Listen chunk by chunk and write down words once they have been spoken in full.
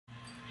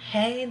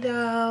Hey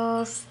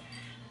dolls,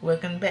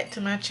 welcome back to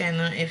my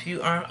channel. If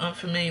you are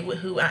unfamiliar with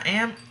who I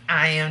am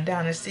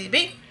Dynasty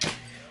B.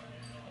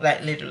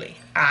 Like literally,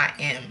 I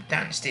am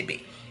Dynasty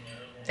B.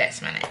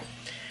 That's my name.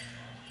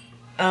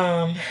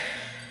 I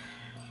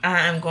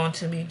am going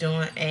to be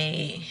doing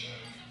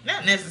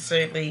not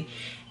necessarily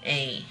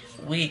a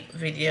wig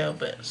video,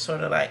 but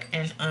sort of like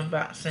an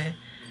unboxing.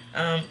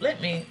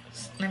 Let me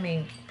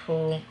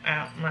pull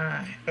out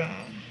my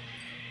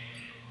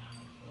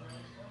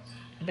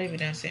baby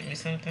done sent me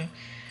something.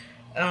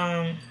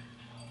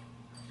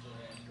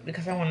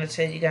 Because I want to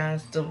tell you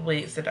guys the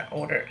wigs that I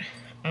ordered.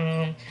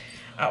 I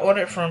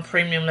ordered from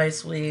Premium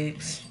Lace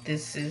Wigs.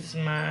 This is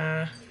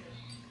my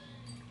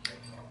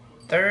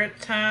third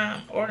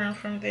time ordering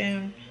from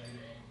them.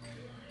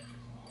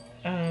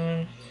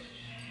 My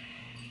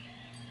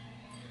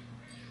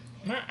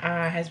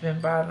eye has been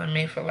bothering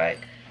me for like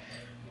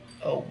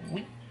a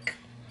week.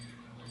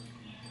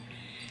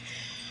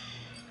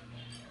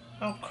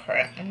 Oh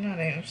crap, I'm not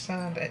even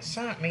signed that.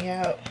 Signed me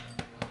out.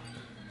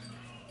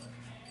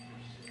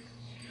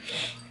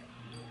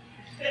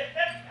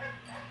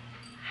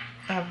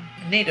 I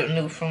need a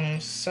new phone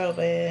so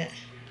bad.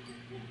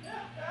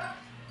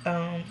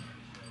 My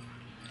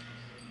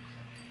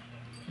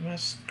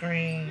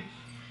screen.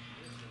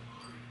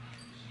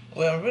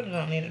 Well, I really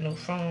don't need a new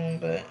phone,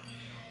 but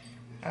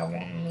I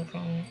want a new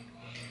phone.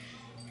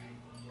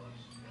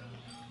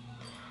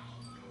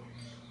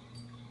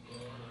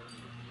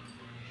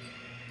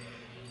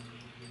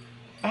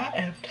 I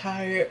am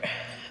tired.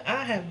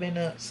 I have been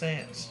up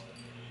since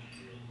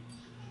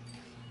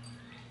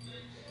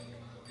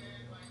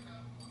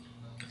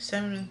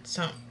 7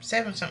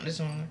 something this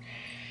morning.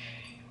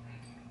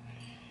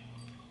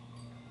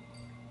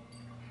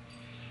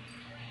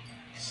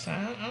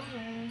 Sign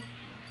on.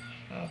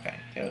 Okay,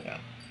 there we go.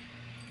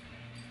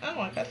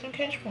 Oh, I got some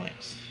cash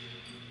points.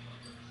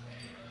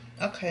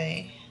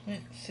 Okay,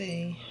 let's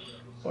see.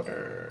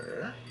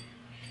 Order.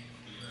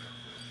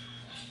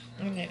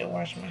 I need to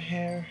wash my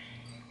hair.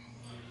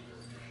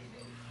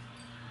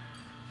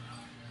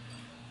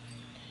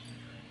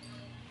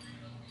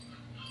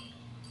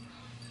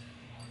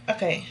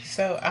 Okay,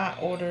 so I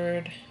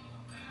ordered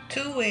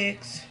 2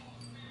 wigs.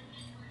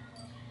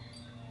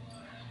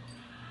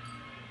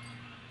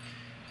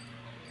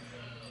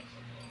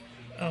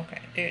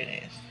 Okay, there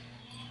it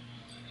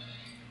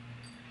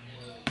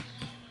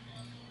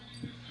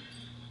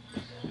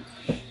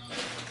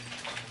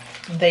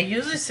is. They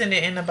usually send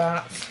it in a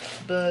box,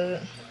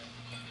 but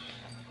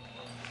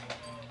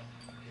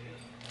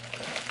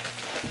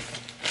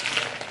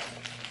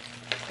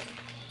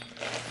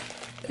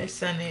they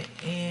sent it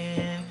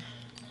in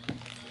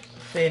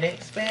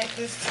FedEx bag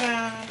this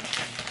time.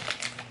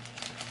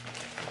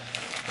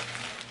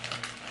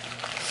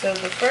 So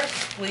the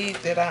first wig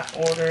that I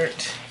ordered,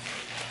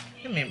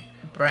 let me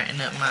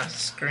brighten up my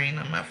screen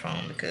on my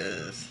phone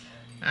because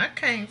I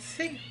can't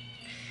see.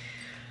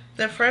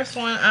 The first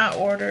one I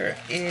ordered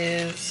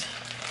is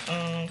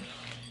I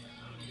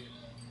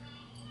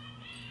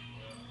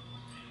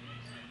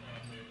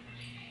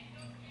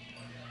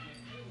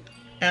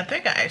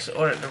think I actually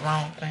ordered the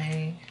wrong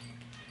thing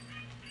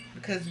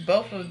because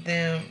both of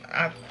them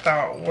I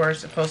thought were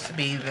supposed to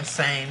be the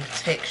same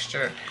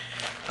texture,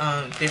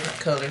 different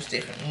colors,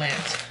 different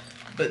lengths.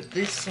 But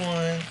this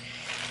one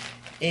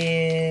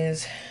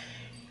is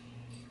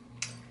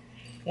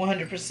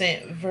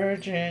 100%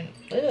 virgin,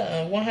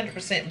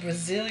 100%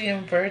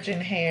 Brazilian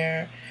virgin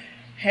hair.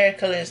 Hair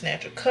color is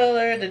natural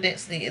color. The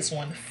density is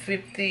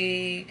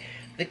 150.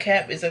 The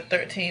cap is a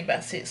 13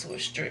 by 6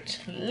 with stripped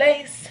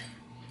lace.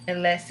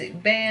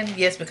 Elastic band.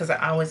 Yes, because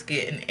I always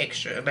get an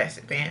extra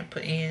elastic band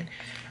put in.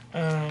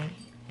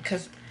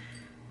 Because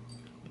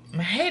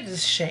my head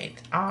is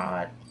shaped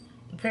odd.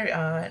 Very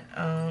odd.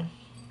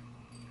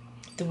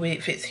 The way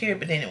it fits here,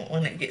 but then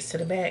when it gets to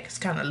the back, it's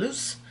kind of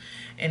loose.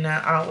 And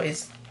I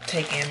always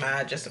take in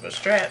my adjustable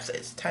straps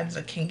as tight as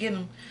I can get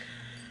them.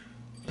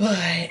 But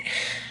I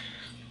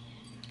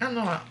don't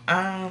know.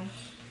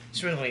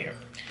 It's really weird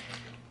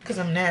because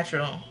I'm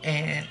natural,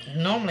 and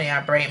normally I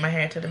braid my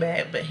hair to the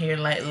back, but here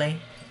lately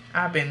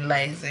I've been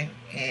lazy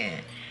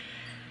and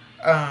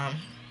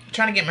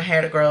trying to get my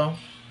hair to grow.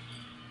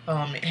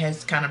 It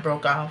has kind of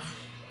broke off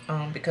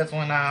because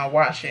when I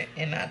wash it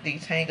and I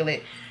detangle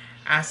it,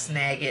 I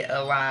snag it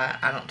a lot.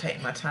 I don't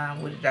take my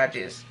time with it. I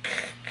just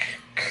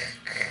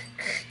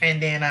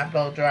and then I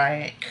blow dry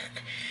it.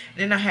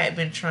 Then I had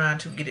been trying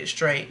to get it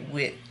straight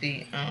with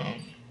the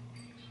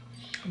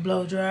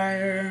blow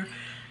dryer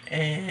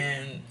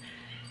and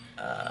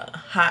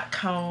hot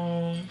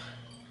comb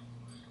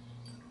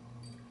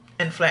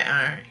and flat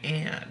iron,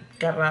 and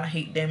got a lot of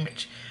heat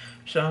damage.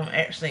 So I'm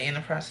actually in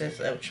the process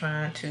of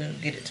trying to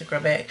get it to grow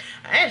back.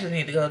 I actually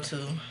need to go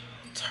to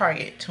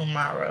Target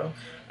tomorrow.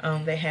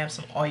 They have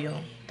some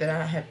oil that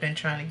I have been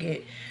trying to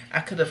get.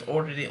 I could have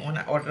ordered it when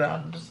I ordered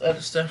all this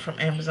other stuff from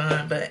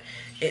Amazon, but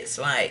it's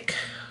like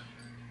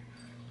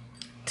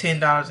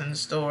 $10 in the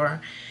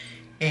store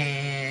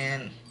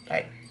and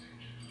like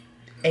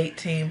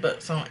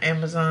 $18 on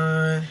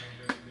Amazon.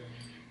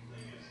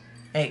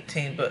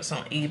 $18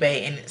 on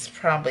eBay, and it's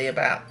probably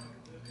about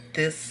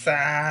this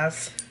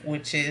size,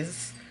 which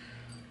is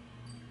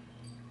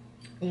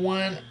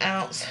 1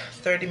 ounce,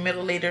 30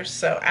 milliliters.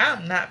 So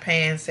I'm not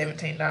paying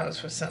 $17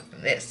 for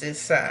something that's this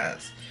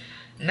size.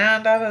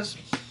 $9,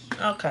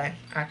 okay,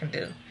 I can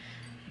do.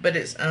 But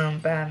it's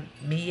by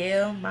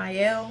Miel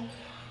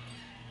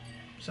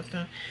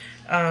something.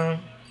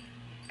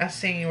 I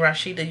seen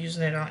Rashida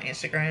using it on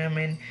Instagram,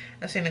 and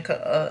I seen a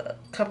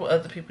couple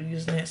other people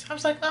using it. So I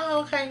was like,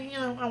 oh, okay, you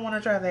know, I want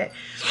to try that.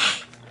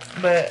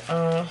 But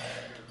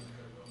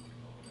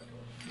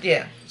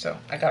yeah, so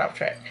I got off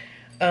track.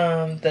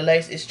 The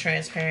lace is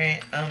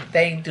transparent.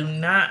 They do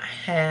not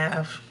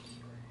have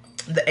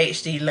the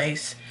HD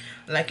lace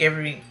like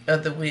every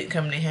other wig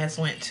company has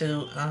went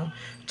to.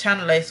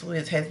 China Lace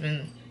Wigs has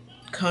been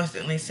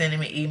constantly sending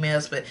me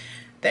emails, but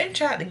they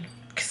tried to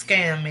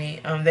scam me.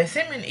 They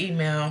sent me an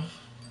email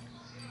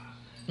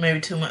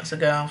maybe 2 months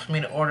ago for me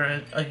to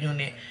order a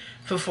unit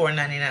for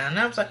 $4.99, and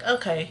I was like,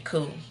 okay,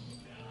 cool.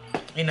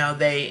 You know,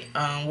 they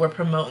were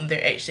promoting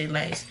their HD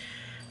lace.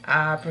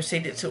 I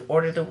proceeded to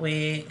order the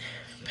wig,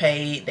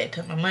 paid. They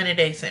took my money.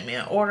 They sent me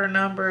an order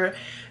number,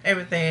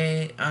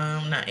 everything.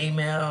 Not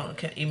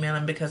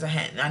emailing because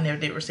I never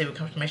did receive a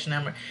confirmation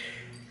number.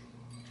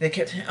 They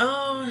kept saying,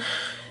 oh,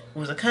 it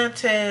was a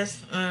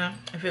contest.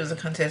 If it was a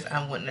contest,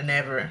 I wouldn't have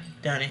never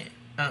done it.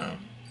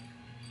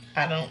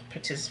 I don't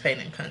participate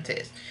in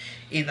contests.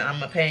 Either I'm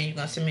gonna pay and you're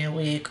gonna send me a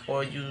wig,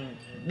 or you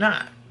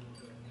not.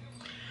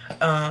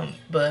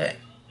 But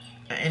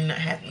I ended up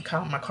having to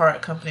call my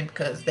card company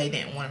because they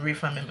didn't want to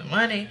refund me my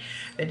money.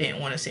 They didn't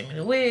want to send me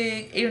the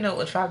wig, even though it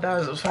was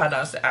 $5. It was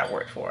 $5 that I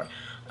worked for.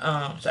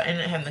 So I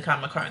ended up having to call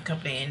my card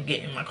company and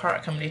getting my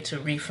card company to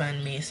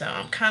refund me. So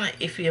I'm kind of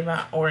iffy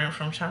about ordering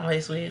from China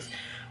Lace Wigs,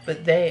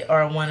 but they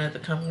are one of the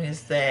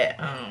companies that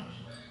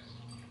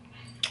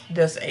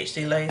does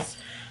HD lace,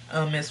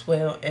 as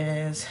well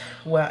as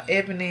Wild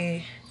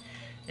Ebony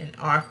and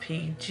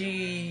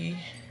RPG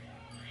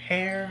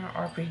Hair,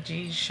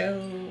 RPG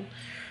Show,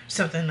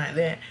 something like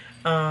that.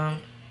 I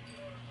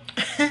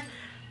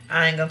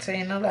ain't gonna tell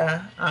you no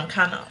lie. I'm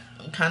kind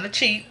of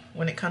cheap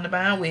when it comes to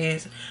buying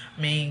wigs.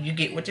 I mean, you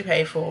get what you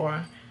pay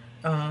for.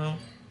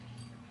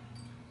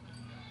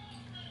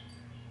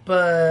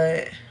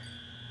 But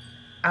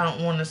I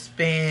don't want to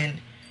spend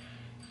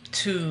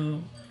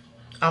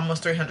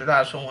almost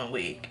 $300 for one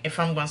wig. If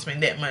I'm gonna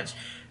spend that much,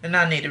 then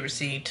I need to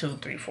receive 2,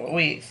 3, 4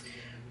 wigs.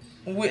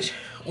 Which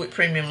with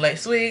Premium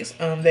Lace Wigs,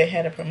 they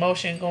had a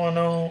promotion going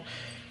on.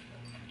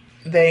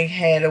 They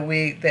had a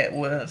wig that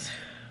was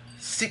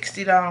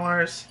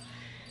 $60,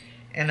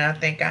 and I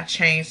think I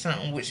changed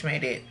something which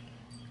made it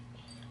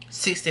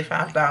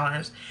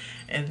 $65.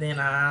 And then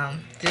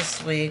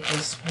this wig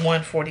was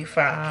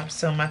 $145,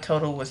 so my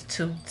total was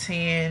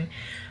 $210.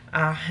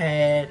 I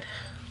had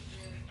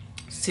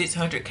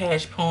 600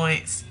 cash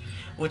points,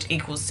 which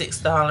equals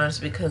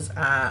 $6, because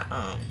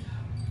I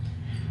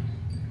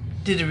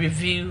did a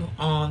review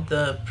on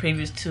the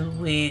previous 2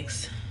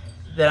 wigs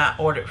that I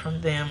ordered from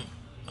them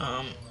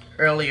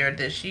earlier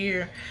this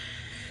year.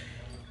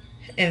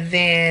 And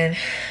then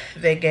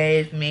they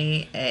gave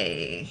me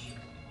a,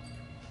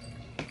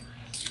 I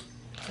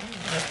don't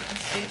know if you can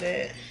see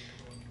that.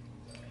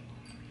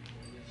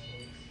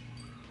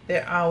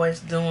 They're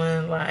always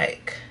doing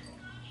like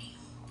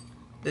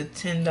the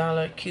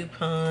 $10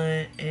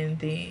 coupon and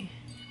the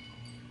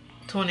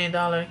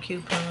 $20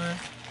 coupon.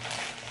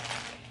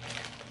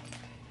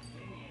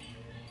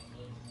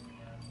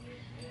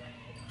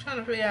 I'm trying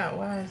to figure out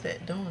why is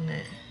that doing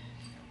that.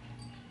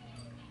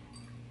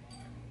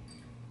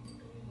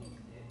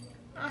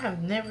 I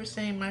have never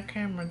seen my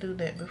camera do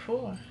that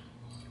before.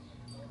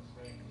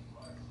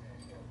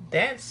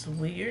 That's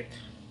weird.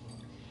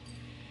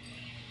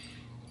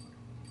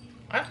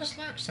 I just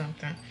learned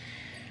something.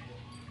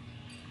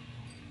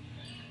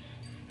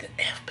 The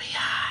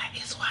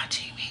FBI is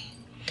watching me.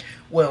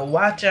 Well,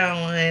 watch out,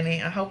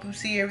 honey. I hope you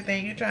see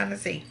everything you're trying to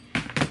see.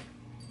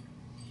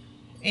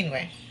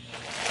 Anyway,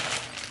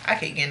 I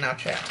keep getting off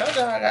track. Told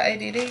y'all I got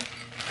ADD.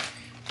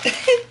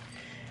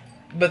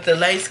 But the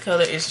lace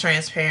color is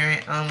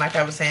transparent. Like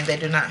I was saying, they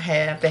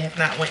have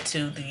not went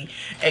to the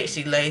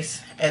HD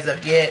lace as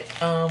of yet.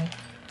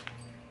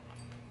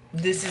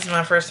 This is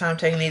my first time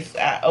taking these.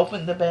 I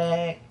opened the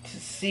bag to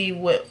see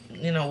what,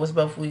 was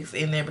both wigs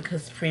in there,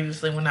 because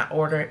previously when I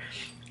ordered,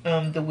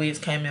 the wigs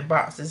came in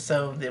boxes,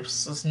 so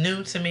this was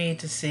new to me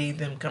to see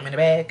them come in a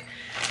bag.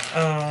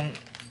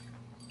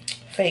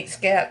 Fake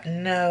scalp,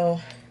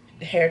 no.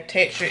 The hair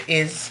texture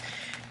is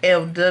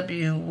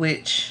LW,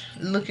 which,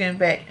 looking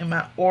back in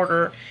my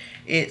order,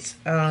 it's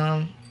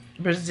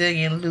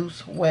Brazilian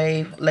loose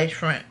wave lace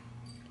front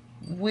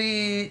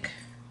wig.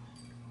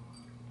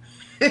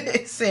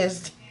 It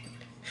says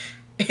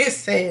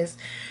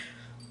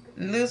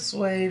loose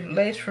wave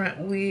lace front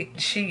wig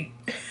cheap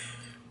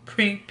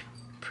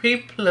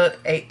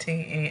pre-plucked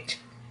 18-inch.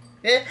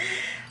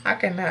 I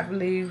cannot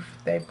believe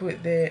they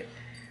put that.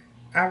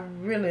 I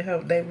really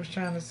hope they was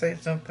trying to say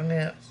something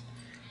else.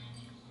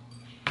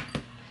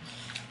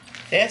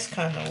 That's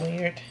kind of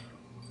weird.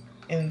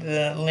 and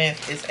the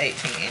length is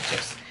 18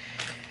 inches.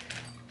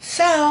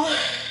 So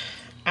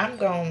I'm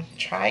gonna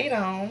try it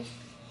on.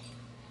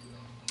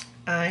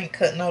 I ain't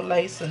cut no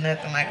lace or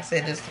nothing. Like I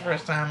said, this is the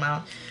first time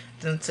I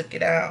done took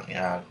it out.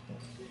 Y'all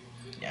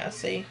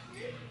see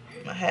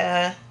my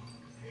hair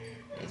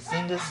is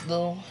in this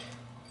little,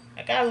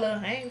 I got a little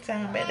hang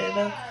time back there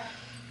though.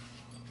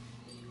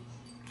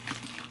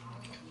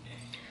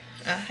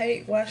 I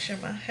hate washing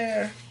my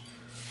hair.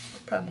 I'm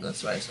probably gonna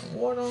spray some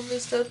water on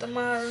this stuff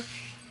tomorrow.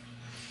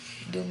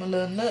 Do my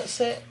little nut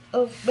set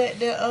up back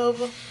there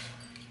over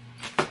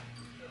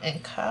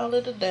and call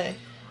it a day.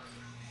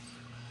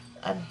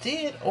 I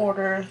did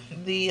order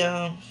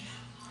the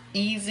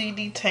easy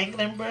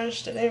detangling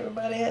brush that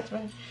everybody has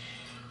been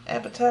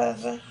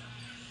advertising.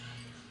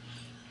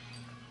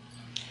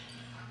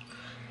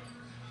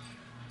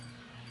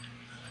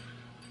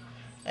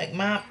 Like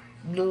my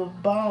little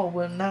ball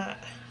will not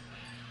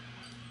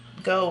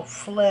go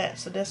flat,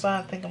 so that's why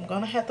I think I'm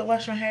gonna have to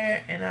wash my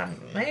hair, and I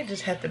may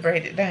just have to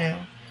braid it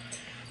down.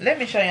 Let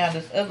me show y'all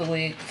this other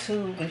wig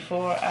too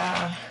before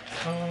I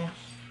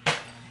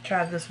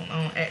try this one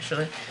on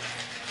actually.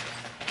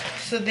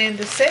 So then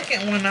the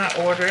second one I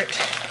ordered,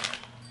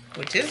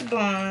 which is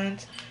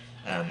blonde,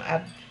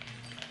 I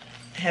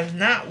have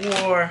not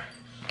wore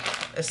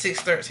a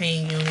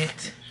 613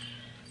 unit.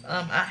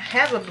 I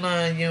have a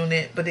blonde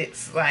unit, but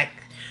it's like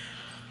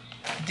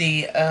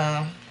the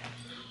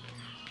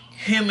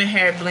human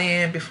hair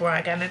blend before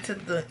I got into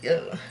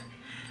the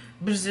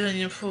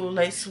Brazilian full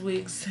lace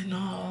wigs and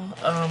all.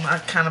 I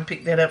kind of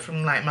picked that up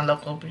from like my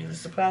local beauty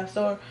supply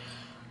store.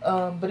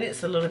 But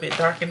it's a little bit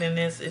darker than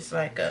this. It's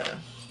like a,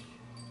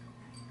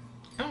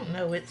 I don't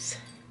know, it's,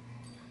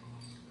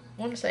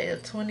 I want to say a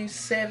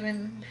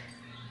 27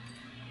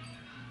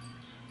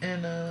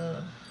 and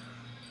a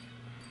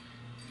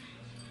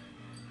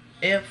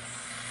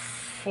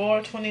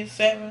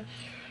F427.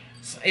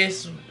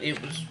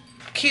 It was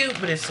cute,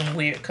 but it's some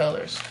weird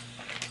colors.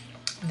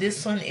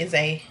 This one is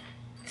a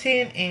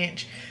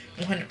 10-inch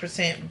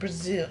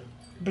 100%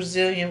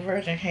 Brazilian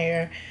virgin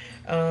hair,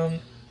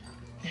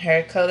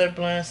 hair color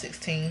blonde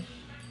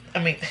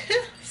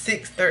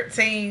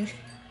 613.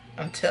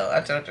 I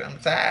told you I'm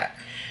tired.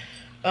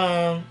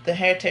 The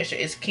hair texture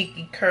is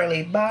Kinky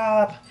Curly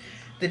Bob.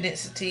 The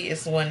density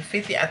is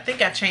 150. I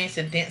think I changed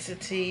the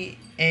density,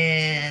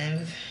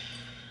 and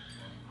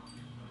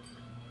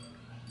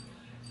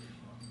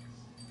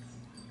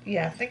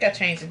yeah, I think I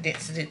changed the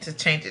density to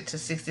change it to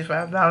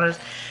 $65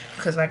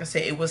 because, like I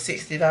said, it was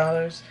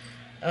 $60.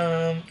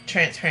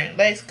 Transparent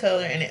lace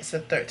color, and it's a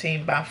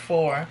 13 by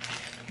 4.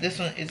 This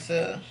one is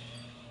a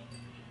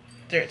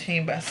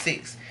 13 by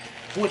 6,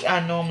 which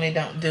I normally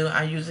don't do.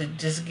 I usually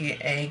just get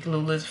a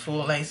glueless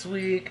full lace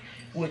wig,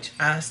 which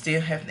I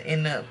still have to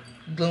end up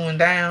gluing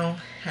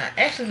down. I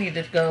actually need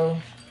to go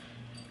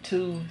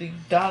to the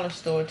dollar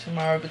store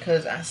tomorrow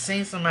because I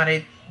seen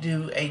somebody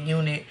do a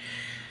unit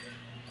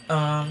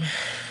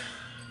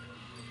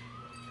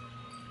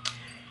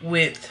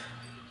with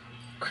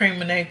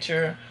Cream of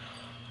Nature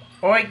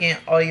Oregon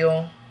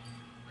oil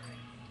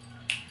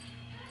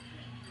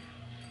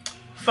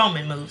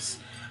foaming mousse,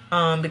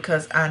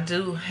 because I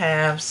do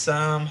have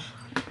some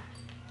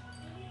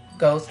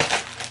ghost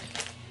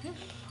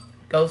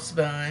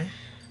bun.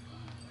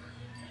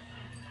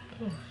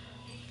 Ooh,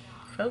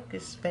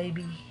 focus,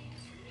 baby.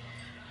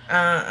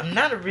 I'm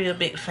not a real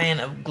big fan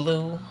of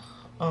glue.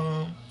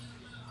 I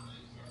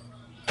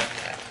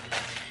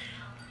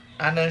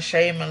done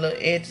shaved my little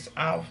edges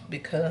off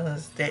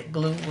because that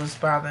glue was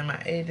bothering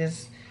my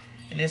edges.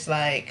 And it's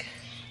like,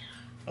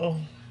 oh,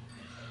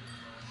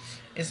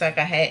 it's like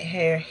I had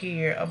hair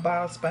here, a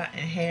bald spot in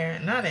hair,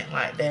 and I didn't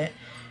like that.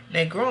 And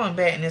they're growing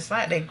back, and it's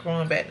like they're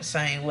growing back the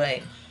same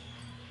way.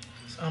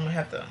 So I'm gonna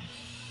have to,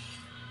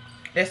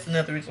 that's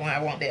another reason why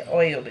I want that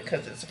oil,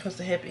 because it's supposed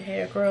to help your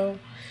hair grow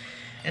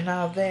and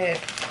all that.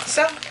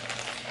 So,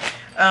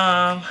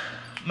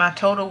 my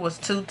total was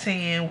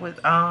 $210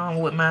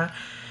 with my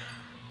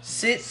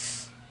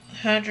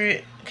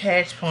 600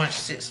 cash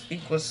points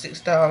equals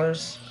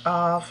 $6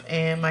 off,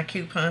 and my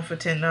coupon for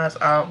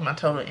 $10 off. My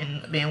total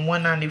ended up being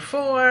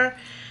 $194.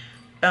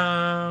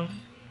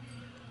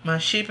 My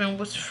shipping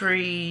was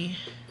free.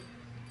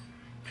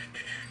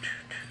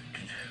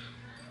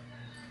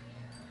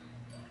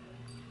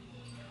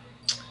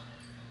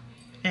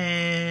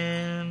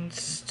 And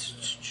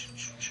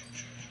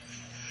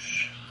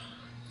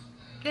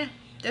yeah,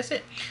 that's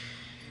it.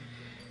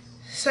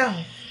 So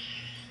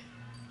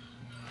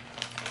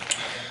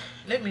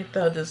let me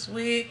throw this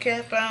wig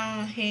cap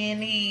on,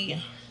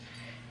 Henny.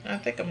 I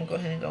think I'm gonna go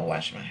ahead and go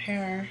wash my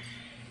hair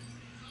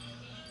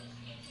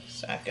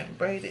so I can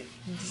braid it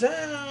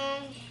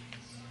down,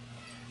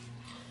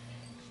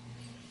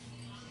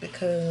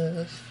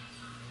 because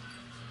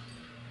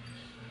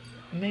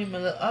made my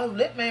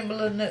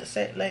little nut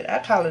set later. I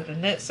call it a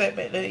nut set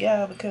back there,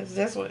 y'all, because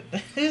that's what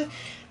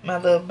my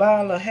little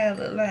ball of hair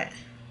look like.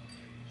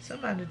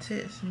 Somebody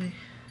text me.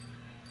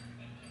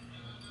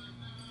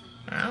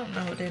 I don't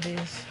know what that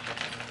is.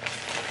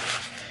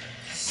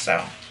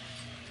 So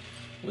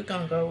we're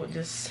gonna go with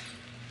this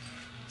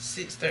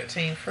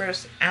 613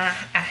 first. I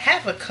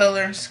have a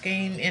color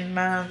scheme in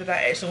mind that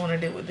I actually want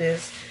to do with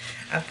this.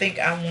 I think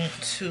I want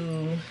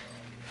to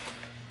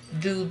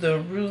do the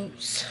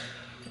roots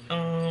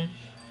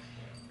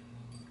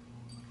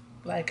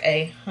like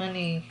a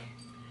honey,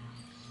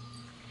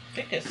 I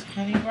think it's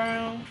honey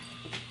brown.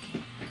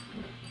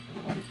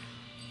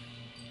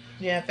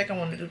 Yeah, I think I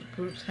want to do the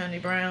roots honey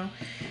brown,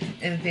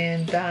 and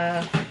then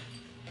dye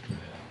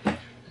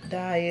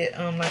it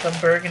like a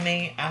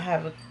burgundy. I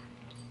have a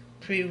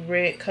few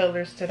red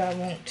colors that I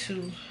want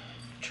to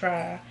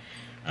try.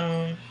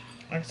 Like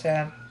I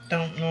said, I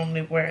don't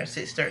normally wear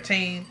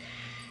 613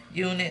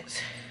 units,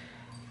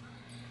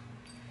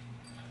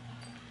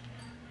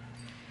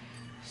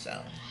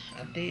 so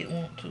I did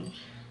want to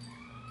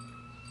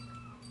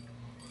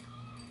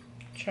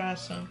try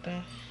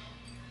something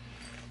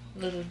a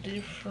little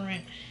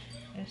different.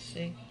 Let's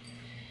see.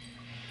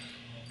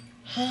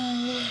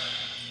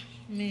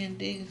 Me and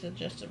these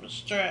adjustable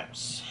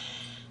straps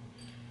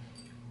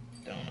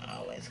don't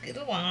always get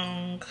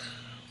along.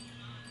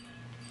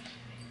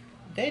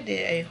 They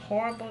did a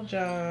horrible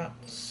job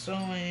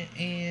sewing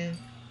in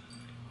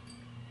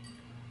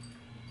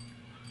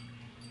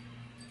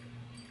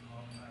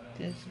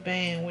this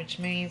band, which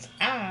means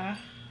I,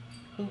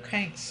 who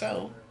can't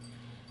sew,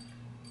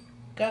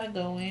 gotta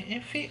go in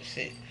and fix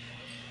it.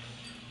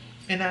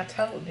 And I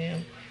told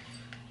them,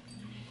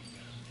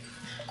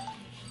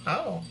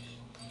 oh,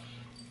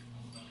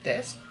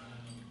 that's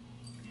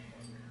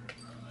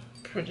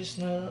pretty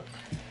snug.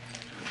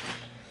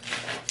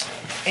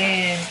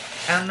 And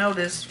I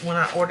noticed when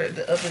I ordered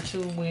the other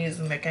two wigs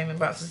and they came in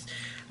boxes,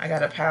 I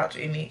got a pouch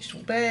in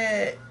each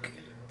bag.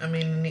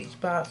 In each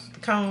box. The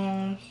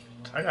comb.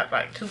 I got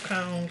like 2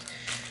 combs.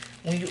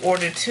 When you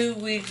order 2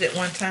 wigs at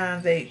one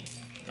time, they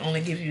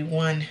only give you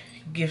 1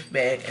 gift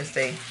bag, as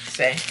they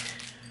say.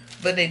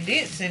 But they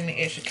did send me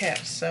extra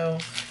caps, so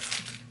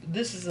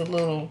this is a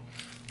little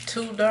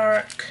too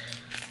dark.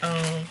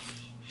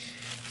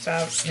 So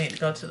I need to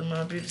go to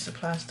the beauty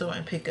supply store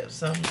and pick up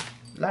some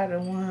lighter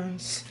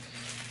ones.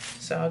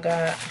 So I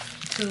got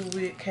 2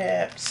 wig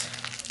caps,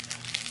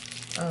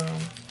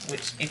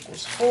 which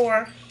equals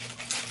 4.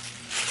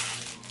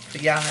 For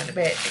y'all in the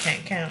back that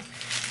can't count,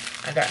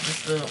 I got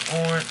this little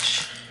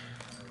orange.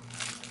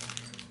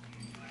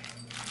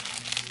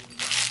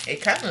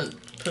 It kind of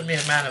put me in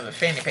the mind of a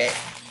fanny pack.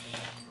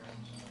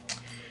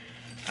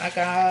 I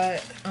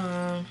got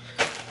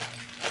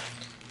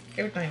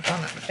everything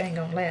falling out the thing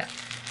on lap.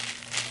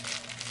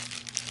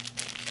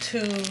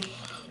 2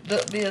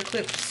 duckbill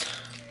clips,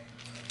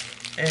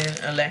 an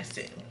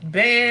elastic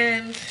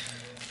band,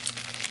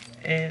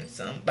 and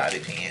some bobby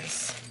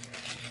pins.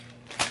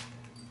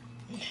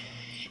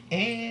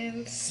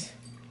 And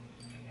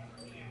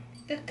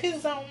a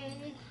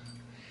kazone.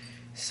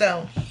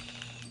 So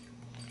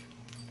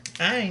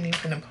I ain't even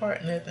gonna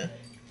part nothing,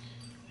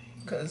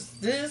 cause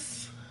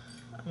this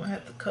I'm gonna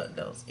have to cut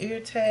those ear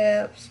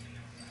tabs.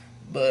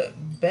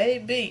 But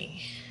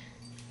baby,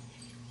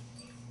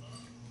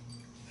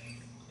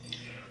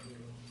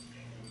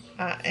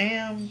 I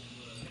am,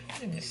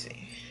 let me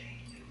see,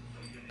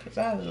 cause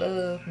I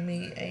love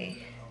me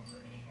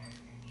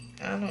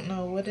I don't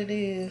know what it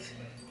is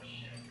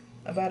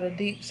about a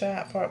deep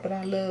side part, but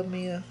I love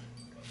me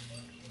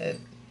it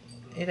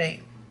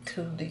ain't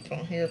too deep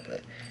on here,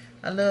 but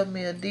I love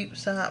me a deep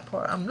side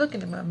part. I'm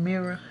looking in my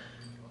mirror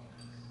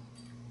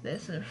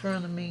that's in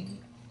front of me.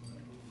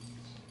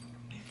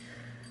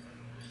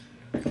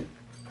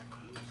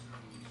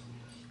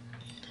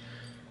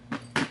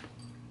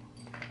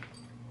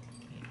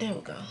 There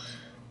we go.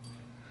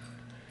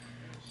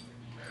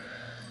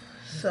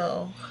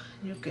 So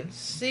you can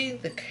see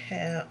the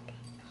cap.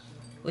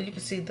 Well, you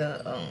can see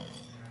the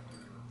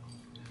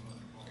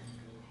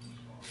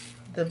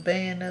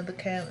band of the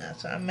cap.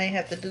 So I may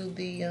have to do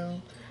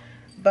the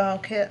ball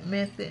cap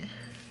method.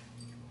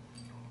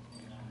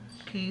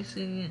 Can you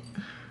see it?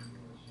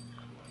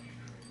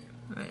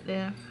 Right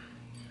there.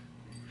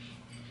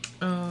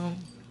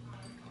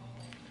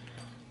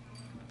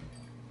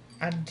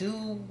 I do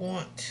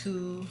want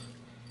to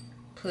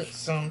put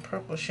some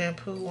purple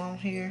shampoo on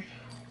here.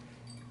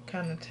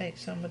 Kind of take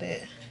some of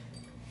that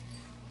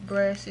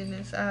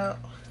brassiness out.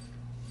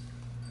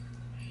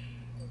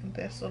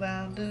 That's what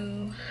I'll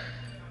do.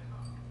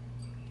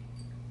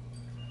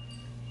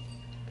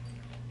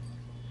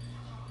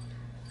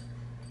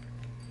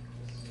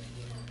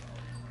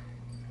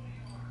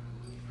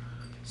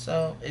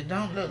 So it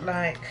don't look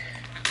like,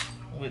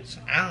 which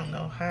I don't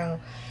know how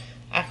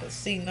I could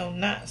see no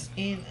knots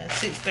in a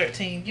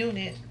 613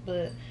 unit,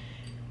 but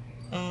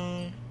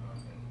oh,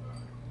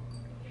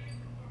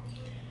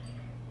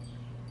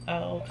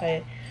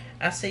 okay,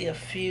 I see a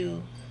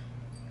few,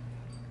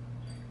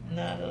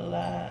 not a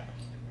lot.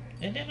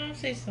 And then I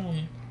see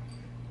some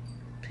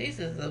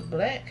pieces of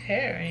black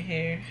hair in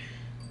here.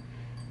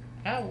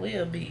 I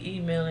will be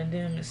emailing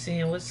them and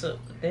seeing what's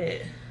up with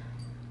that.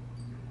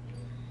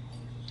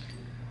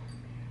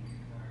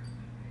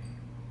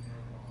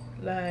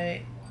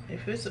 Like,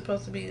 if it's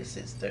supposed to be a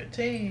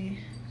 613,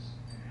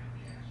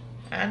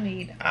 I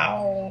need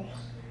all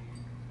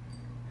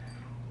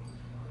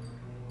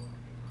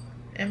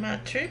Am I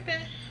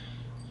tripping?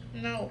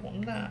 No,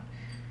 I'm not.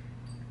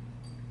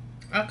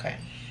 Okay.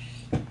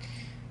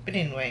 But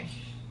anyway.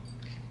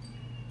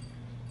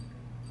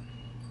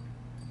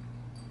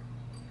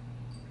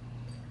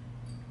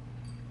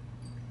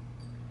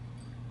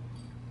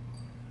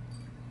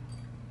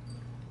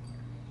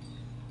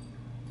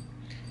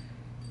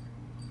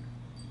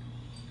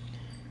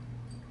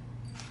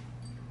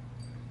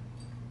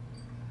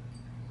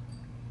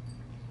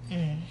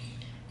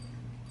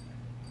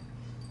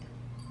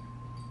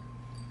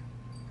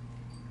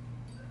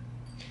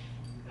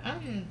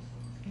 I'm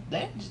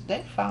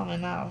they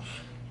falling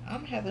off.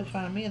 I'm gonna have to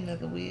find me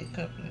another wig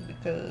company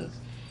because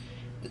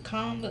the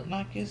comb look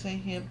like it's in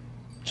here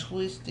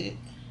twisted.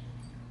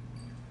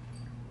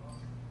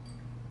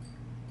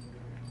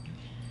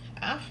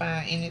 I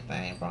find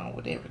anything wrong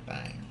with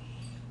everything.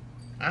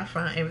 I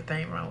find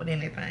everything wrong with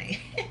anything.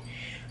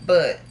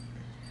 But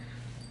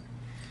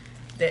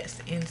that's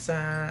the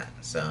inside.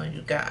 So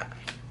you got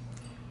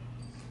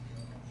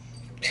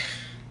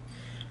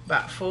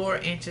about 4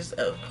 inches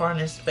of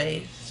parting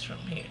space from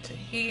here to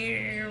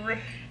here.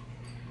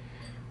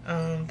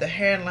 The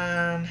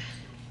hairline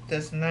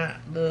does not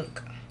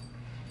look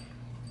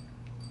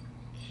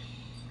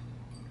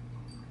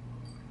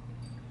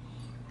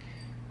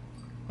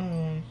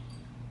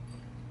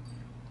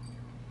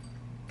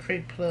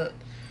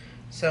pre-plucked,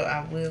 so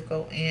I will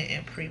go in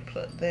and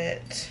pre-pluck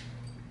that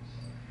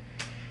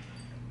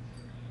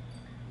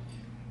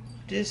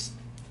just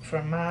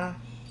for my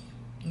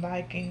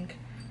liking.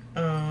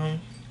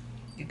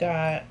 You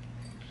got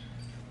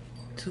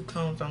 2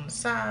 combs on the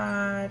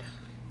side,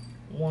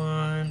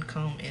 1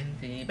 comb in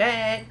the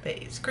back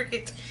that is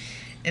cricket,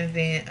 and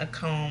then a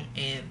comb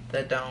in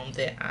the dome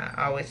that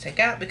I always take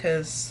out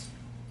because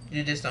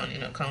you just don't need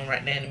no comb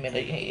right there in the middle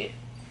of your head.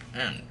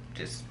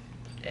 That's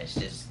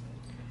just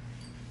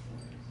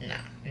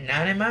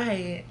not in my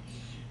head.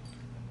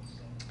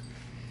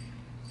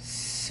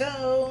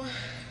 So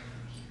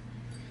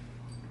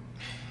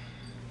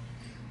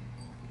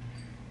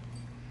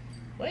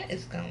what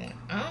is going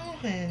on,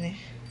 honey?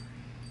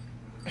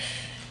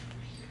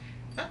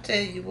 I'll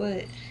tell you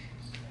what,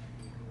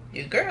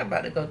 your girl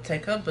about to go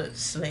take her butt to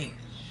sleep.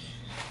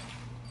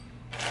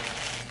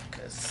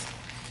 Cause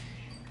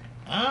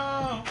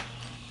I'm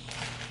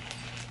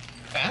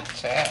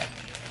tired.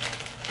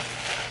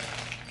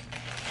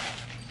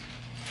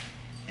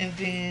 And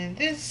then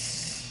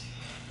this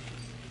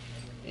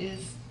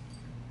is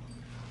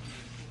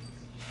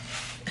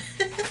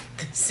the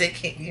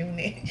second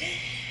unit.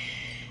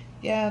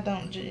 Y'all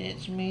don't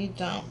judge me.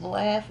 Don't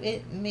laugh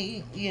at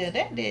me. Yeah,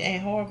 that did a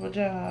horrible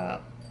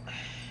job.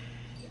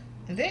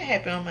 And that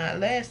happened on my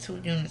last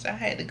 2 units. I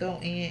had to go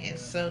in and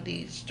sew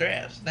these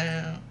straps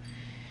down.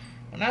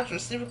 When I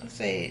specifically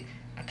said,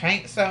 I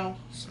can't sew,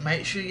 so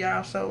make sure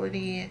y'all sew it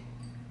in.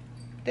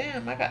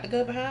 Damn, I got to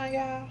go behind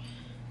y'all.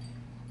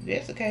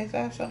 Just in case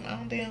I sew my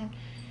own damn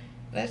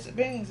elastic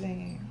bands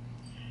in.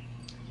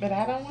 But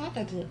I don't want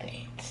to do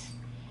that.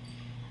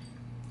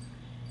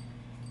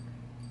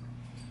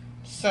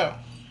 So,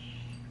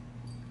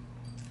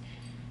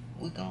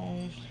 we're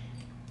going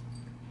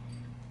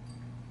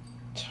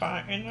to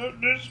tighten up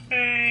this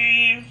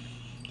band.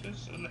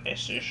 This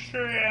elastic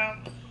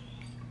strap.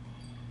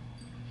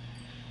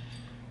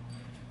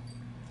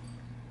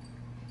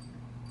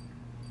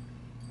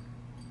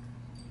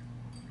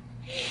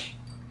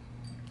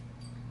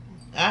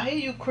 I hear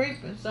you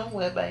creeping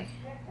somewhere, babe.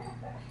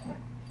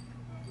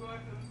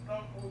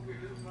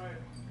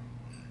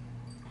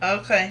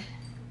 Okay.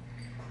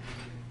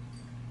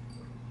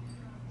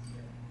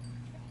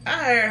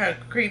 I heard her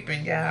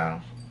creeping,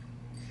 y'all.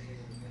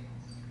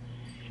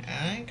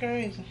 I ain't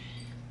crazy.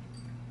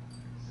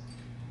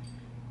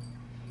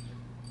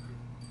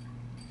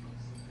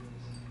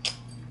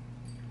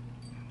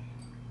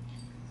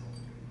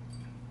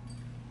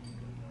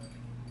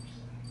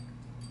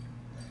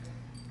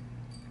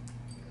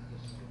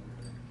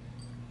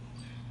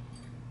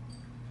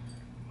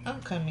 I'm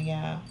coming,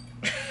 y'all.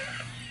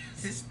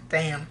 This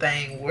damn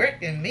thing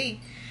working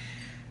me.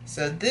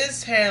 So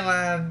this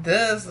hairline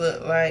does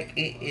look like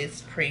it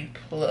is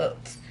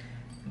pre-plucked,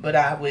 but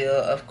I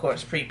will of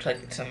course pre-pluck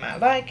it to my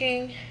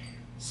liking.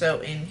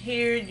 So in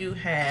here you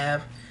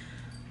have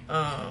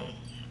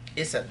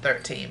it's a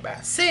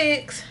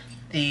 13x6.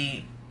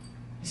 The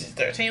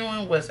 13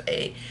 one was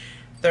a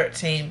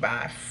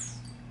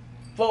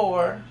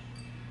 13x4.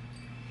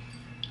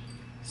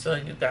 So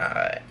you got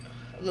a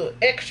little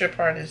extra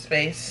part of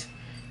space.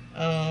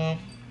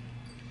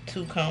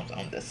 2 combs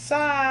on the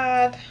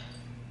side,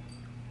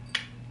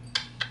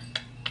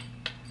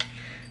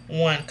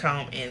 1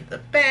 comb in the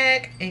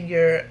back, and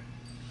your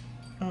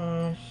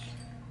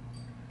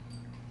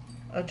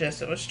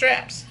adjustable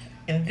straps.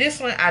 And this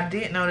one, I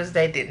did notice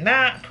they did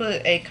not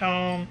put a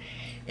comb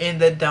in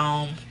the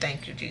dome.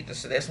 Thank you, Jesus.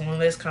 So that's one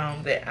less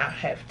comb that I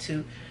have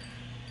to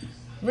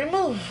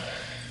remove.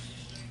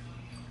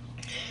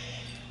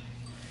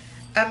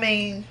 I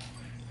mean,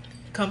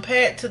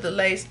 compared to the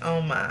lace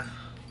on my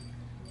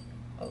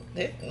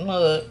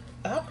look,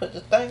 I'll put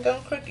the thing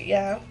on crooked,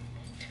 y'all.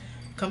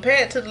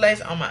 compared to the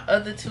lace on my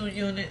other 2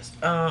 units,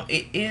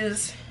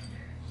 is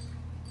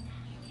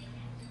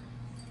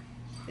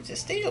it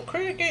still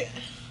crooked?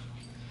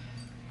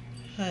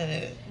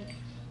 Honey,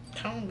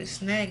 comb be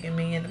snagging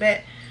me in the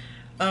back.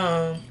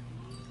 I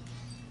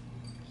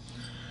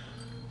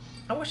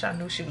wish I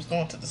knew she was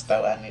going to the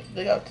store. I need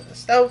to go to the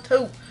store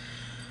too.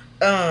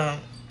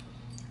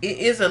 It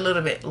is a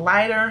little bit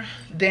lighter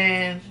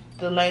than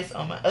the lace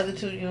on my other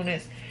 2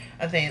 units.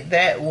 I think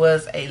that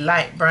was a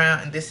light brown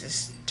and this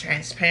is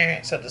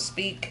transparent, so to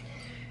speak.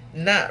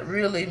 Not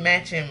really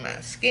matching my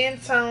skin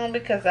tone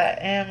because I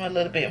am a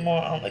little bit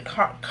more on the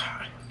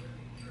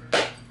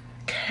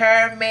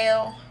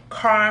caramel,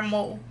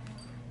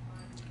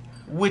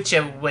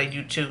 whichever way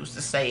you choose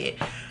to say it,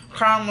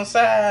 caramel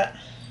side.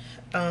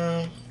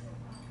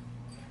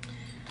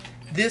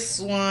 This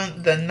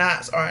one, the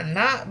knots are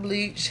not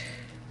bleached.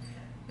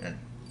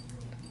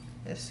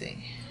 Let's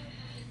see.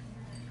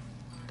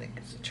 I think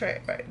it's a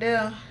track right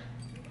there.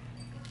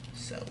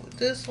 So with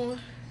this one,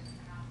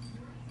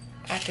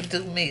 I can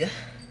do me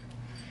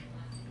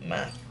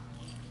my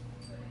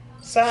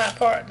side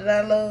part that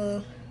I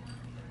love.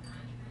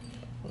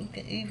 We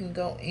can even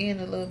go in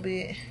a little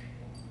bit.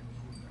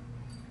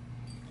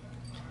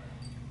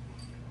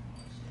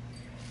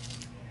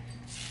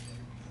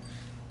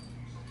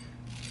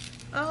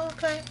 Oh,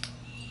 okay.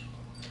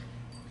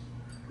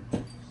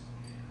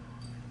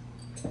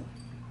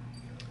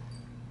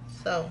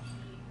 So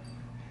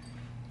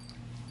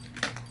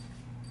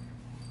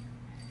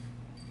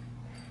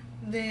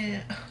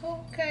then,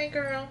 okay,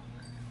 girl.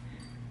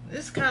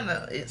 This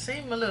it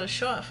seemed a little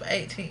short for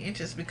 18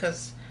 inches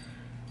because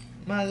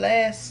my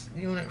last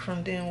unit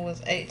from them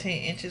was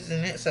 18 inches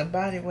and it's a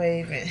body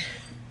wave and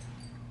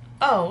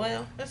oh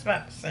well, it's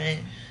about the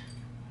same.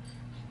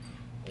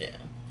 Yeah.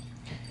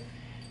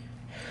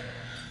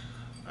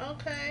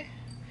 Okay.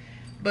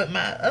 But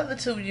my other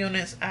 2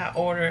 units, I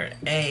ordered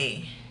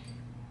a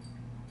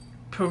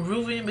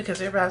Peruvian because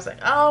everybody's like,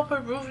 oh,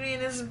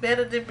 Peruvian is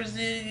better than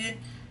Brazilian.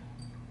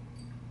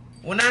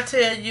 When I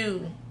tell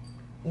you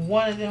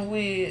one of them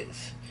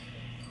wigs,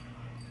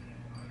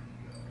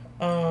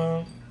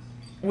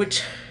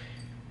 which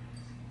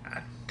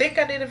I think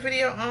I did a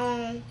video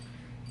on,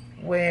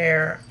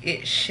 where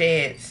it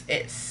sheds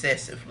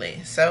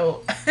excessively.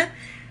 So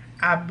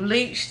I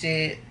bleached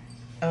it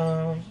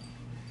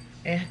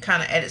and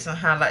kind of added some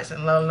highlights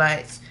and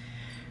lowlights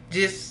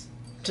just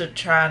to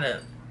try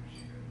to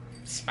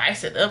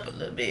spice it up a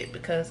little bit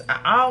because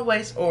I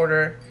always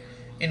order,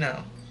 you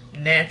know,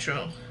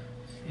 natural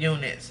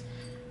units.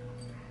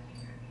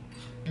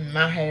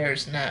 My hair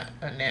is not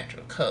a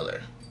natural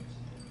color.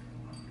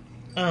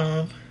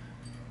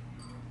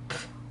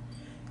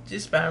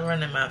 Just by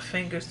running my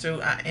fingers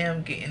through, I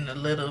am getting a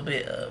little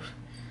bit of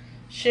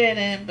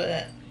shedding,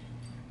 but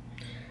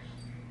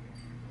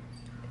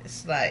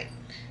it's like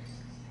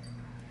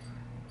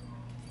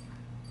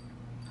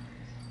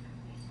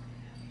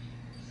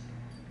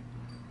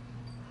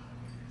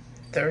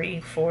three,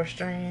 4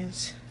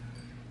 strands.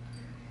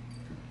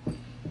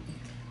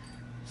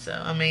 So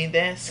I mean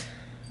that's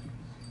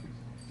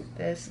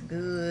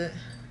good.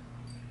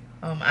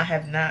 I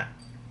have not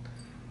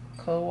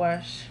cold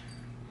washed.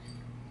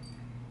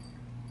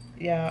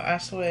 Y'all, I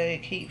swear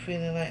it keep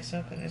feeling like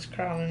something is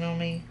crawling on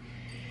me.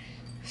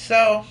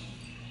 So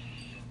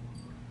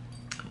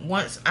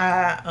once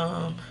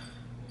I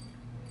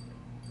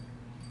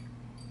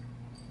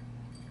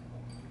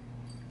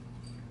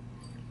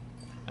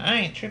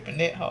ain't tripping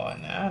that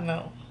hard now, I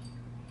know.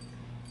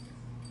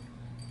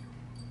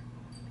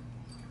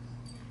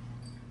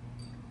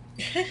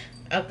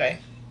 Okay.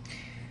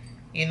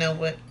 You know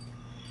what?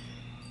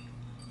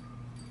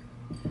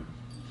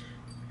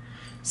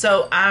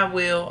 So I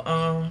will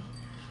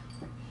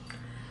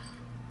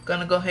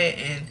gonna go ahead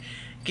and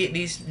get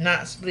these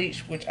knots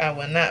bleached, which I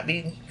will not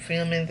be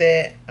filming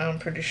that. I'm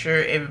pretty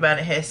sure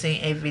everybody has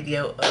seen a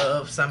video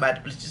of somebody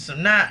bleaching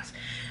some knots.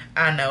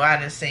 I know I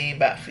done seen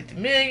about 50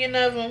 million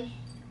of them,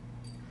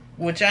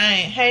 which I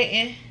ain't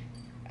hating.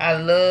 I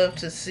love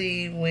to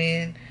see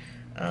when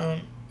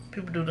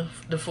people do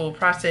the full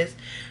process,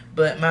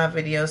 but my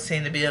videos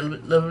tend to be a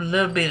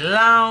little bit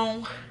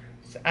long,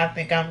 so I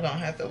think I'm gonna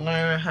have to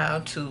learn how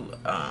to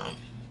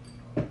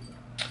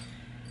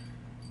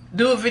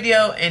do a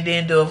video and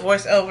then do a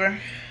voiceover.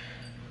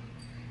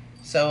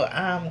 So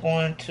I'm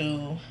going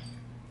to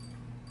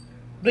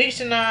bleach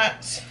the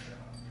knots,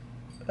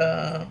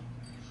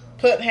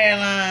 put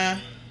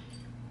hairline,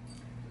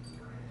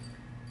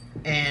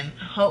 and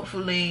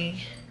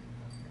hopefully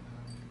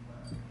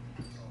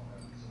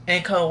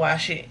cold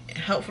wash it.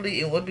 Hopefully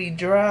it will be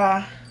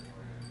dry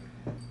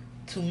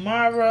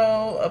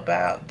tomorrow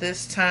about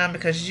this time,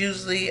 because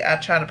usually I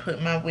try to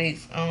put my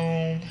wigs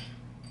on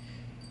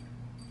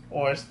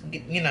or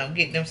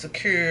get them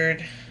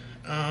secured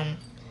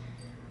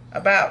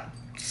about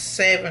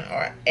 7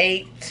 or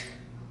 8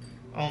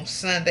 on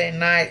Sunday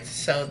night,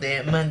 so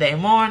that Monday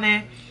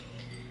morning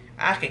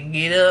I can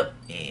get up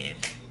and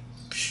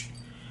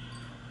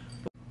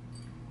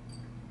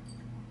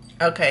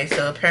okay,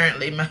 so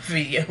apparently my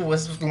video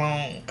was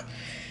long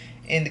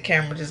and the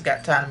camera just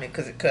got tired of me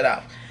because it cut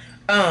off.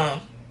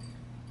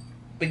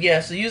 But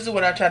yeah, so usually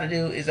what I try to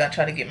do is I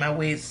try to get my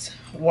wigs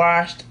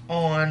washed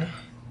on.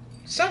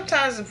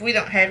 Sometimes if we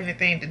don't have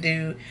anything to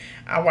do,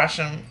 I wash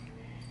them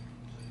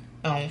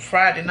on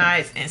Friday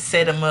nights and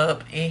set them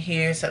up in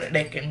here so that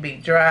they can be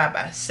dry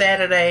by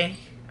Saturday.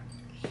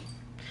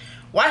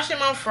 Wash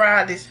them on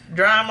Fridays,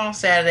 dry them on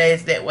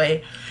Saturdays. That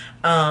way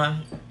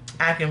I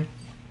can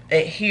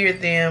adhere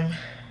them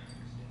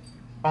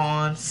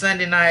on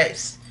Sunday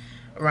nights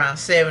around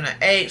 7 or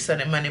 8 so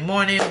that Monday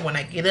morning when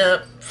I get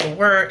up for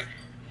work,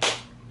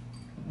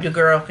 the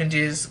girl can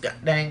just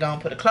dang gonna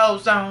put her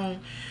clothes on,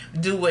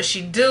 do what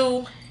she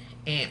do,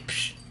 and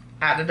psh,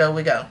 out the door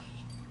we go.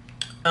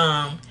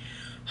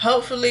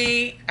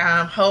 Hopefully,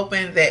 I'm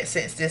hoping that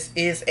since this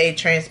is a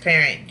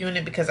transparent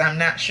unit, because I'm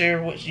not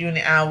sure which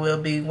unit I will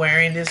be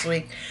wearing this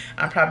week,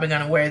 I'm probably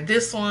gonna wear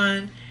this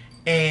one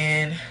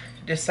and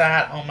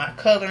decide on my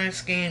coloring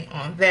scheme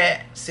on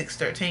that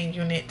 613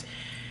 unit.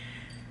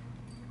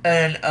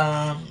 And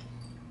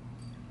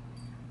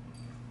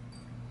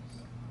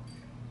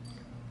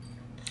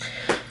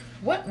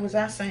what was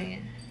I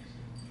saying?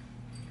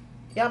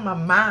 Y'all, my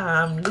mind,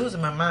 I'm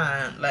losing my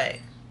mind.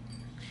 Like,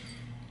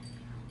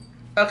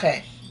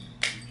 okay.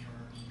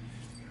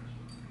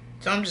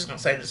 So I'm just gonna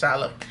say this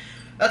all up.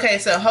 Okay,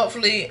 so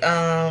hopefully,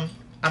 I'm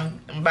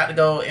about to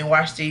go and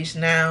wash these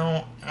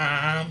now.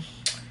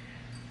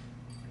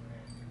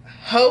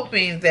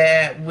 Hoping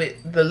that with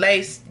the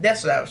lace,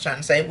 that's what I was trying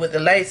to say, with the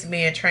lace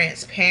being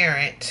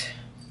transparent,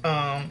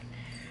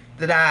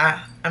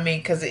 that I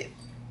mean, cause it's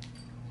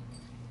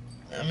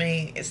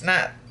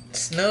not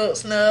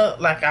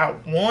snug like I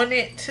want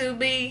it to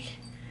be,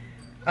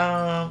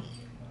 but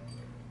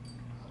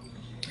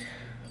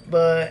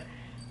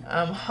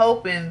I'm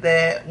hoping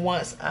that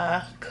once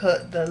I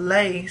cut the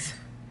lace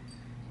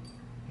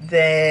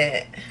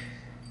that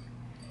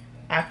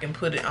I can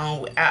put it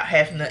on without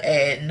having to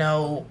add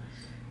no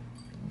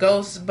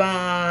Ghost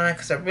Bond,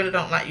 because I really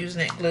don't like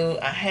using that glue.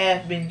 I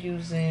have been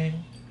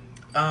using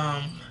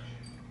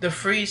the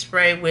freeze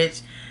spray,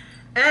 which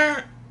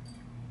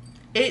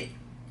it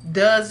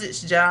does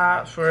its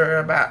job for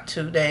about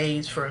 2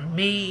 days for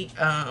me,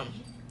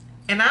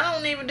 and I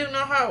don't even do no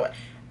hard work.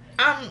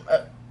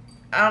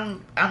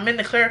 I'm in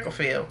the clerical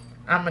field.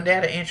 I'm a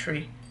data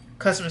entry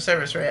customer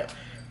service rep,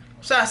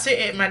 so I sit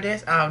at my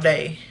desk all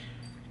day,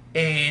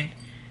 and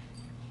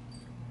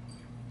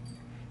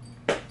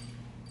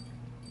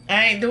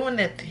I ain't doing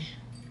nothing.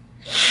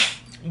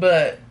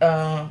 But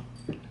I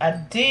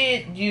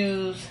did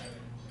use,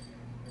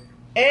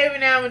 every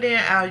now and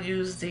then I'll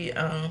use the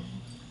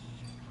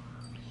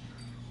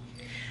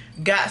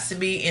Got to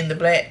Be in the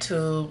black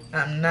tube.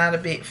 I'm not a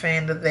big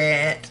fan of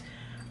that.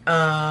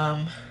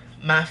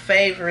 My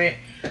favorite,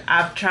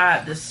 I've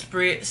tried the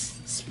Spritz.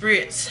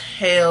 Spritz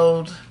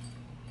held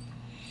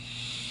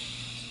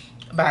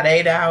about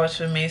 8 hours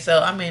for me. So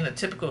I mean, a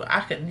typical,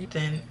 I could use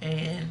it,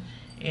 and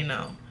you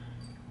know,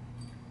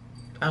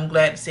 I'm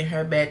glad to see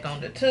her back on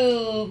the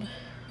tube.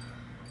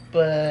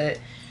 But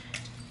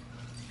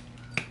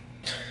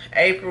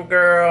April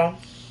girl,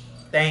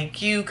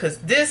 thank you, because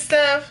this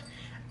stuff,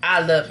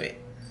 I love it.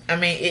 I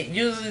mean, it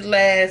usually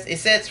lasts, it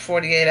says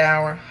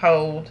 48-hour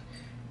hold.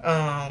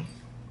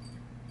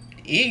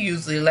 It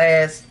usually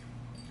lasts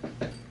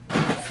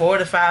 4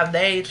 to 5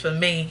 days for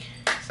me.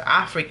 So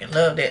I freaking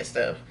love that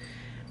stuff.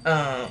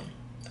 I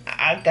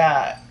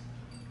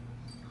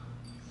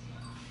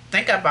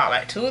think I bought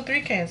like 2 or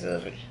 3 cans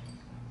of it.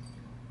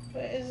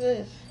 What is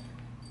this?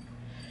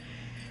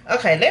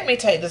 Okay, let me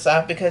take this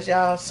off because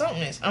y'all,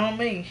 something is on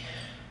me.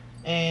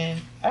 And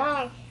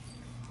I'm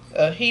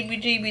a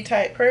heebie-jeebie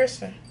type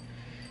person.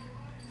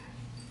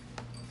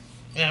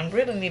 And I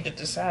really need to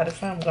decide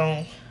if I'm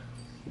going to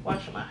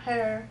wash my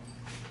hair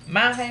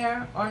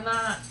or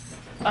not.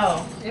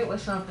 Oh, it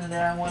was something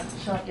that I wanted to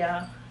show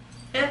y'all.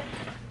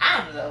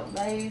 I'm a little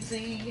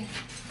lazy.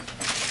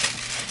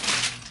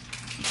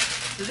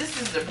 So this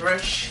is the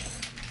brush.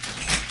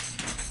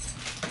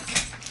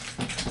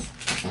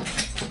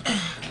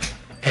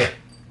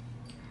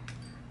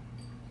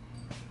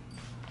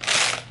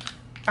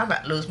 I'm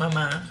about to lose my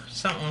mind.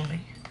 Something on me.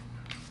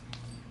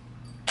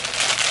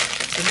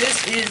 So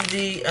this is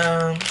the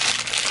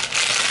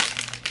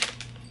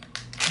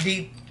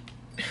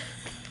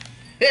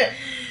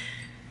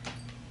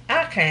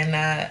I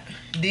cannot,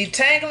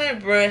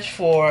 detangling brush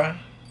for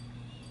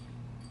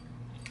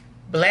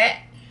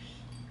black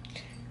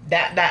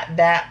dot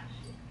I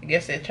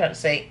guess they're trying to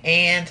say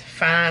and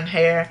fine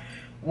hair,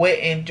 wet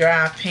and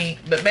dry pink.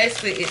 But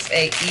basically it's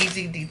a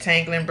easy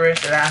detangling brush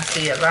that I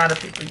see a lot of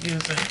people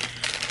using.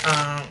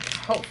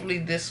 Hopefully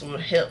this will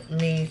help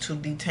me to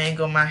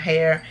detangle my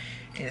hair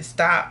and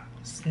stop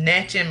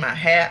snatching my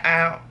hair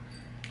out.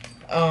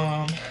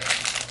 I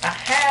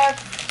have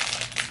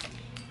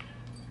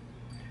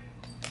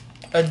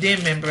a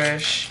dimming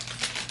brush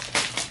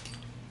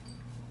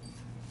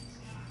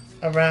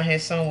around here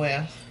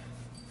somewhere.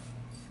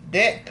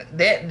 That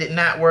did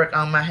not work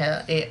on my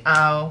hair at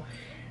all.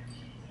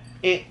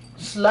 It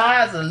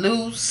slides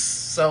loose,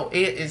 so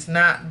it is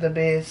not the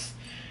best.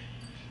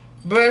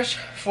 brush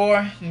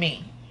for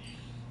me.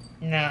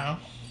 No,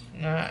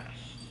 not.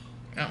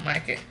 I don't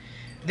like it.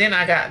 Then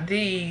I got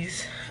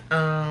these.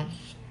 I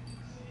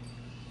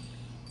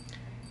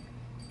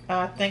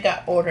think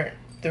I ordered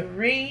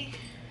 3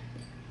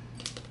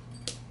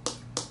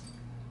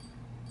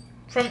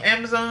 from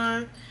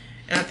Amazon,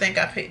 and I think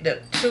I picked up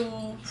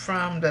 2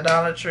 from the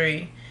Dollar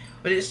Tree.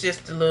 But it's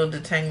just a little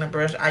detangler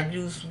brush. I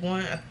used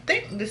one. I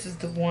think this is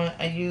the one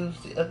I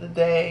used the other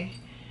day.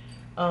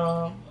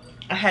 I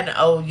had an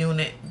old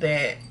unit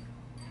that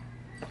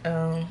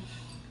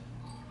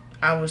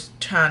I was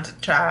trying to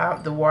try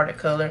out the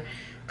watercolor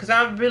because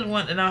I really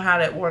want to know how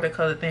that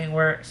watercolor thing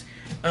works.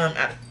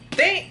 I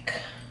think.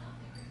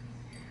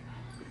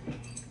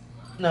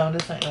 No,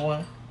 this ain't the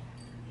one.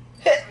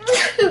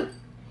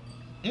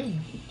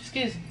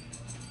 Excuse me.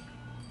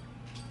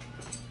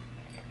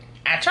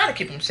 I try to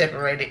keep them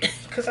separated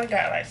because I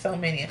got like so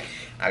many.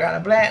 I got a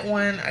black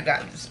one. I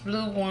got this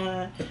blue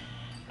one.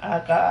 I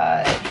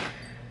got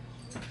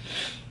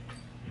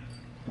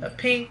a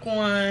pink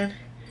one.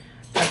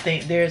 I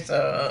think there's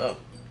a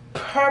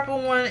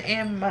purple one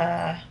in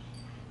my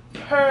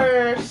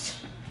purse.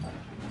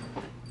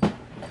 I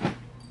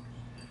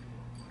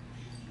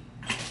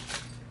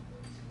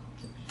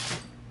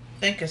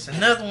think it's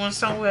another one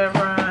somewhere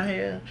around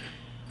here.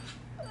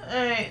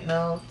 Ain't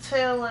no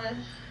telling.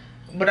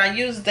 But I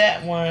used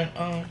that one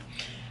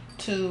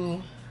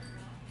to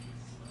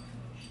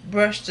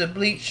brush the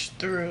bleach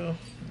through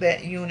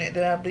that unit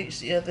that I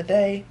bleached the other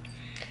day.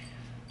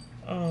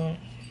 My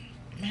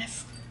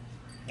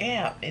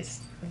scalp is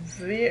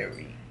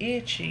very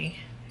itchy.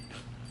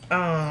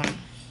 But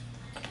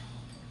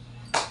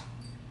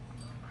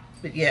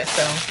yeah,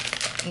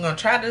 so I'm gonna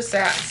try this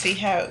out and see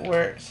how it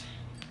works.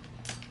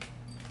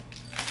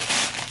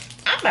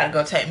 I'm about to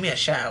go take me a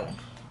shower.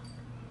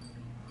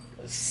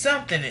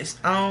 Something is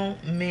on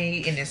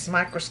me and it's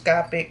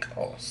microscopic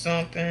or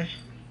something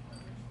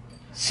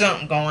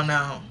going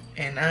on,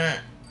 and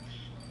I'm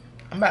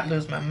about to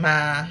lose my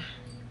mind.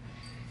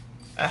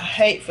 I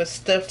hate for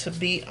stuff to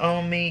be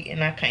on me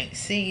and I can't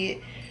see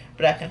it,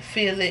 but I can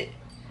feel it.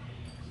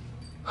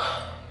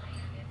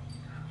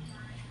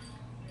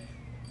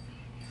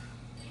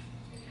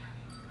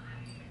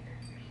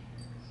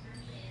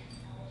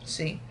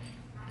 See,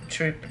 I'm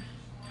tripping.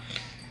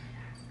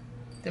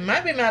 There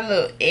might be my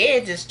little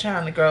edges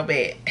trying to grow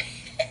back.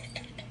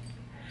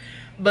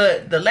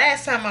 But the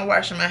last time I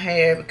washed my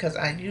hair, because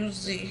I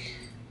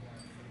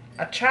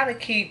try to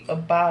keep a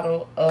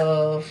bottle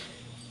of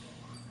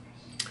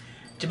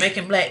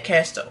Jamaican black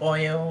castor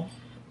oil,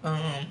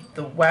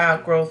 the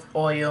wild growth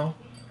oil,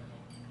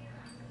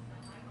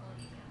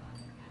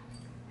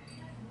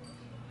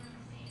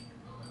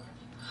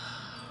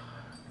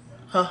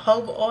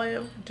 jojoba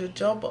oil,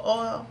 jojoba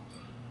oil,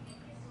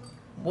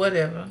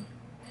 whatever,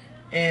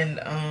 and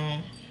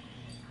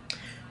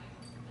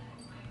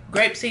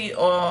grapeseed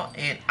oil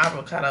and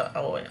avocado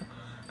oil.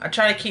 I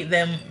try to keep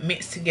them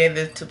mixed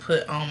together to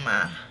put on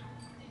my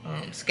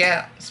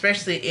scalp,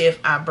 especially if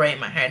I braid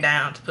my hair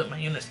down to put my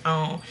units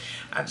on.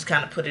 I just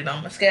kind of put it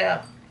on my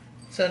scalp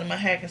so that my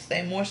hair can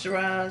stay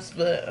moisturized.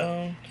 But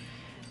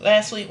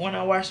last week when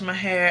I washed my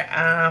hair,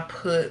 I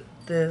put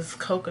this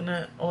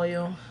coconut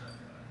oil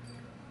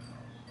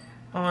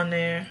on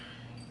there.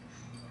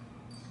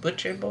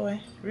 Butcher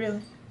boy,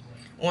 really?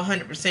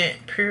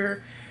 100%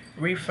 pure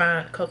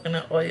refined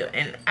coconut oil,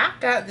 and I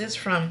got this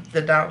from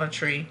the Dollar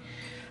Tree.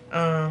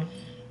 And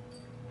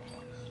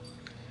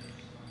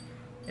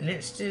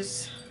it's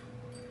just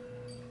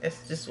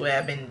where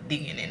I've been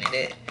digging into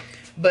that.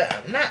 But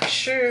I'm not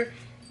sure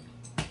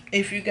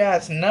if you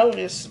guys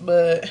notice,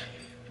 but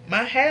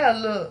my hair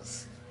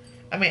looks,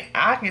 I mean,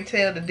 I can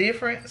tell the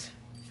difference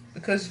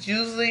because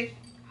usually,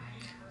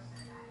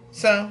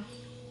 so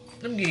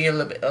let me give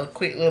you a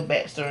quick little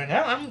backstory.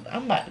 Now I'm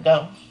about to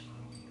go.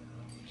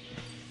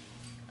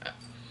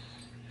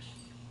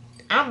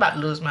 I'm about to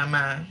lose my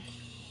mind.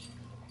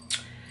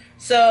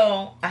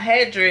 So I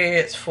had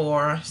dreads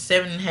for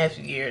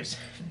 7.5 years.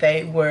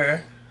 They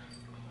were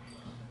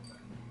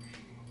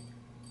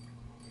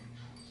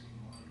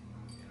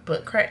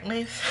butt crack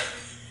length.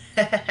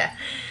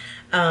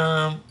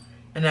 And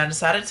I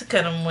decided to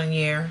cut them one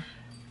year,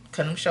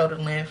 cut them shoulder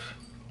length.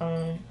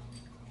 And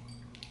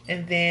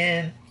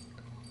then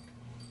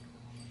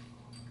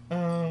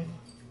I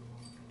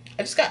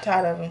just got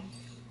tired of them.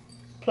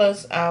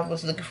 Plus, I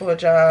was looking for a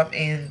job,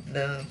 and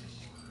the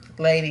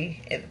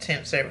lady at the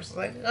temp service was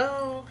like,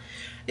 "Oh,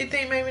 do you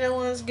think maybe no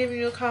one's giving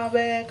you a call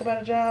back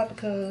about a job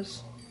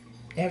because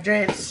you have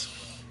dreads?"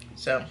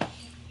 So,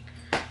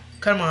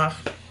 cut them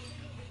off.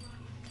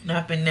 Now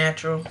I've been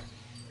natural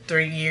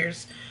 3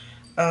 years.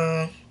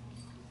 But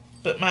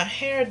my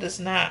hair does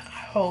not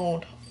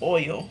hold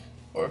oil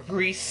or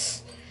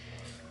grease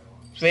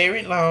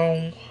very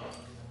long.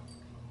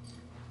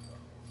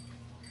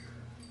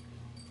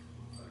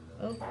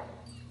 Oh,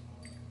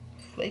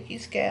 flaky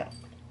scalp.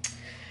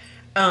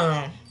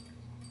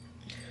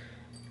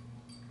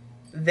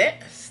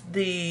 That's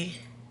the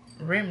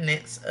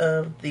remnants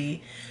of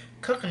the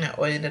coconut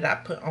oil that I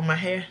put on my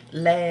hair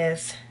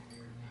last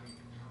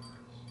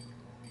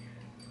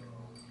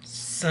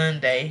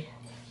Sunday.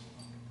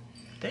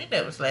 I think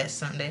that was last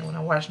Sunday when I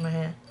washed my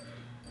hair.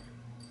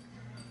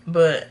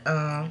 But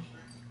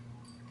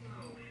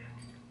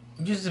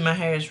usually my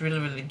hair is really,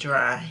 really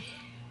dry.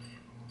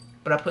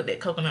 But I put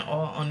that coconut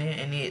oil on there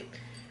and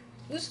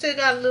we still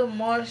got a little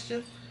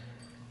moisture,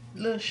 a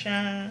little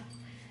shine.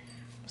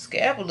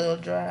 Scalp a little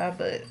dry,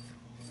 but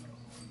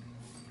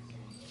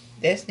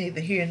that's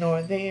neither here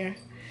nor there.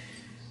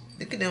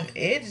 Look at them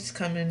edges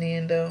coming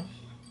in though.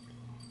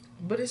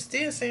 But it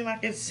still seems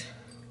like it's,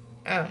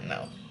 I don't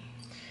know.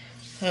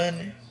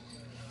 Honey,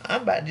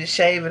 I'm about to just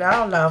shave it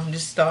all off and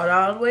just start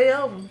all the way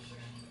over.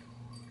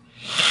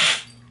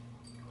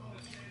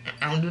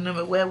 I don't do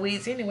nothing but wear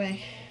weeds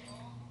anyway.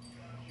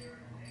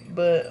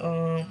 But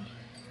oh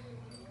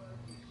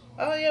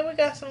yeah, we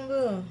got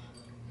some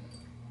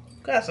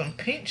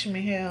pinch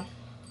me here.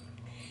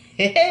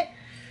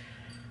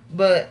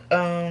 But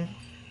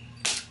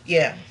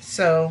yeah,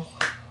 so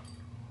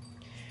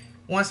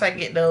once I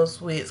get those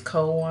wigs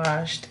cold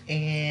washed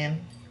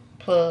and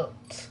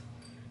plucked,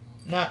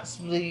 knots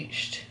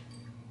bleached,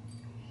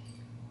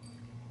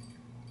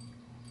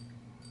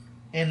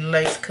 and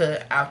lace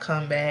cut, I'll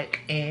come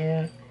back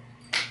and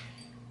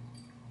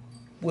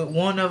with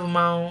one of them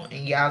on,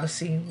 and y'all will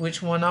see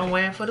which one I'm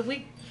wearing for the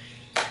week.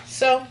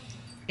 So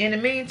in the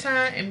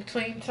meantime, in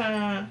between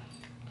time,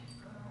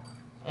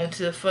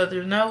 until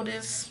further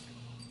notice,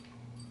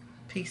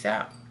 peace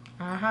out.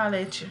 I'll holler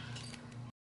at you.